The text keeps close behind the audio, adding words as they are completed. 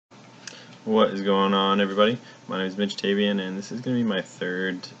What is going on, everybody? My name is Mitch Tavian, and this is going to be my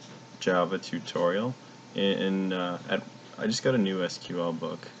third Java tutorial. I just got a new SQL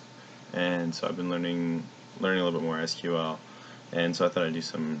book, and so I've been learning a little bit more SQL, and so I thought I'd do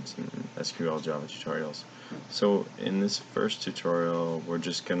some SQL Java tutorials. So in this first tutorial, we're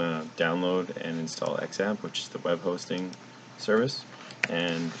just going to download and install XAMPP, which is the web hosting service,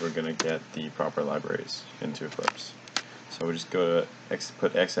 and we're going to get the proper libraries into Eclipse. So we just go to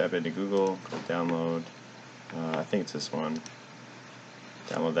put XAMPP into Google, go download, I think it's this one,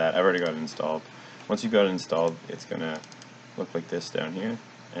 download that. I've already got it installed. Once you've got it installed, it's going to look like this down here,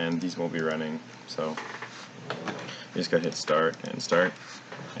 and these won't be running, so you just got to hit start,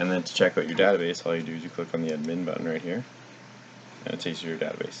 and then to check out your database, all you do is you click on the admin button right here, and it takes you to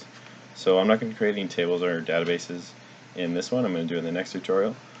your database. So I'm not going to create any tables or databases in this one. I'm going to do it in the next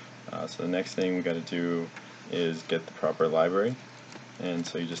tutorial. So the next thing we got to do is get the proper library, and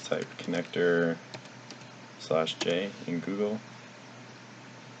so you just type connector /j in Google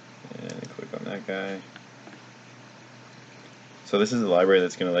and click on that guy. So this is the library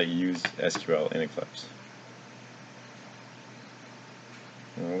that's going to let you use SQL in Eclipse.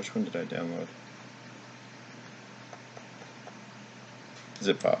 Which one did I download?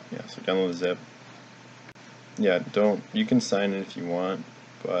 Zip-pop, yeah, so download the zip. Yeah, you can sign in if you want,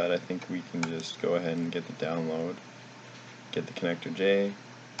 but I think we can just go ahead and get the download, get the connector J,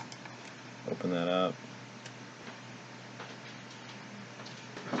 open that up.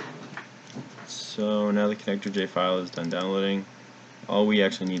 So now the connector J file is done downloading. All we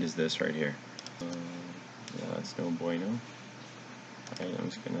actually need is this right here. Yeah, that's no bueno. Alright, I'm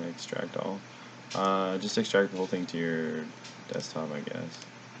just going to extract all. Just extract the whole thing to your desktop, I guess.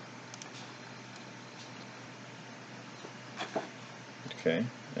 Okay,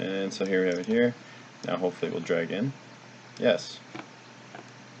 and so here we have it here. Now hopefully we'll drag in. Yes.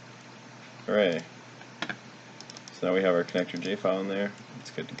 Hooray. So now we have our connector J file in there.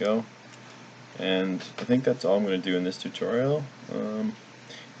 It's good to go. And I think that's all I'm going to do in this tutorial.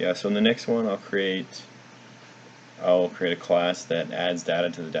 Yeah, so in the next one I'll create a class that adds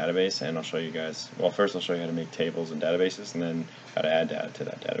data to the database, and I'll show you guys, well, first I'll show you how to make tables and databases, and then how to add data to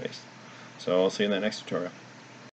that database. So I'll see you in that next tutorial.